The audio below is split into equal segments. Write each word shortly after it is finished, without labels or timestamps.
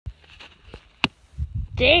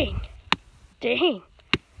Dang. Dang.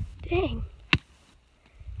 Dang.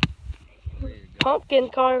 Pumpkin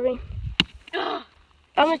carving. I'm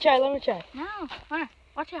gonna try, let me try. No, Hunter,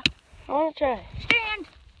 watch out. I wanna try. Stand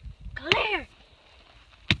clear.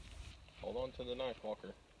 Hold on to the knife, Walker.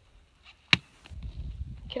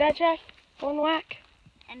 Can I try? One whack.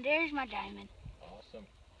 And there's my diamond. Awesome.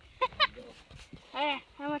 There you go. Hey,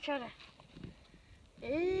 how much other?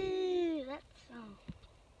 Ooh, that's some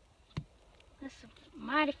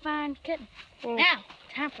mighty fine cutting. Now,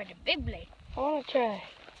 time for the big blade. I wanna try.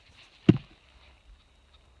 So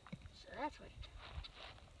that's what.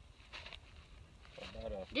 How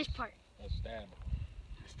about This part. a stab?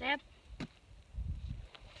 A stab.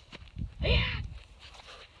 Alright.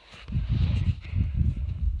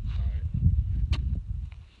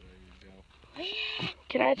 There you go.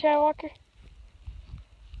 Can I try, Walker?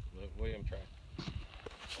 Let William try.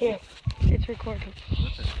 Here, it's recording.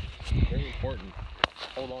 Listen, very important.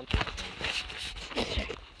 Hold on to it.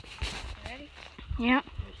 Ready? Yeah.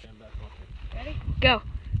 Stand back, Walker. Ready? Go.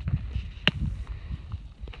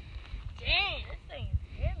 Dang, this thing is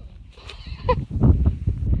heavy.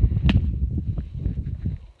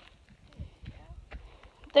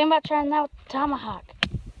 Think about trying that with the tomahawk.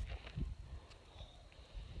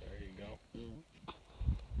 There you go.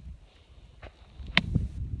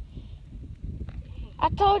 I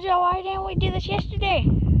told y'all, why didn't we do this yesterday?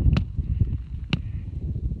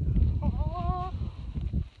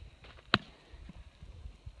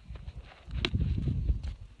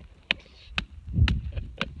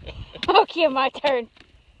 Okay, my turn.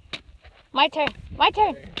 My turn. My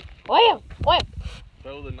turn. William, William.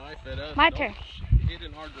 Throw the knife at us. My Don't turn. Hit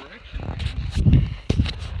in our direction.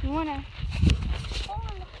 You wanna?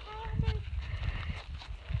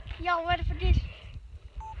 Y'all ready for this?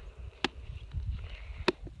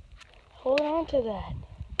 Hold on to that.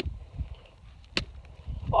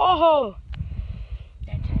 Oh!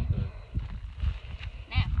 That's right.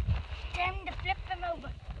 Now, time to flip them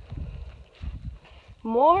over.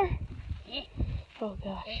 More? Yeah. Oh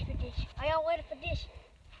gosh. Ready for this? Are y'all ready for this?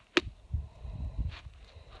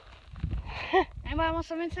 Anybody want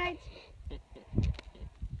some insides?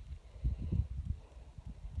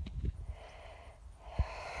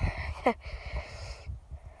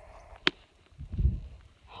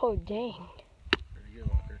 Oh dang. There you go,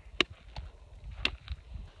 Walker.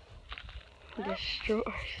 Destroys.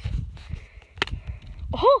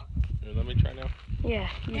 Oh! Here, let me try now. Yeah,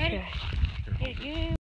 you Ready? try. Here, you.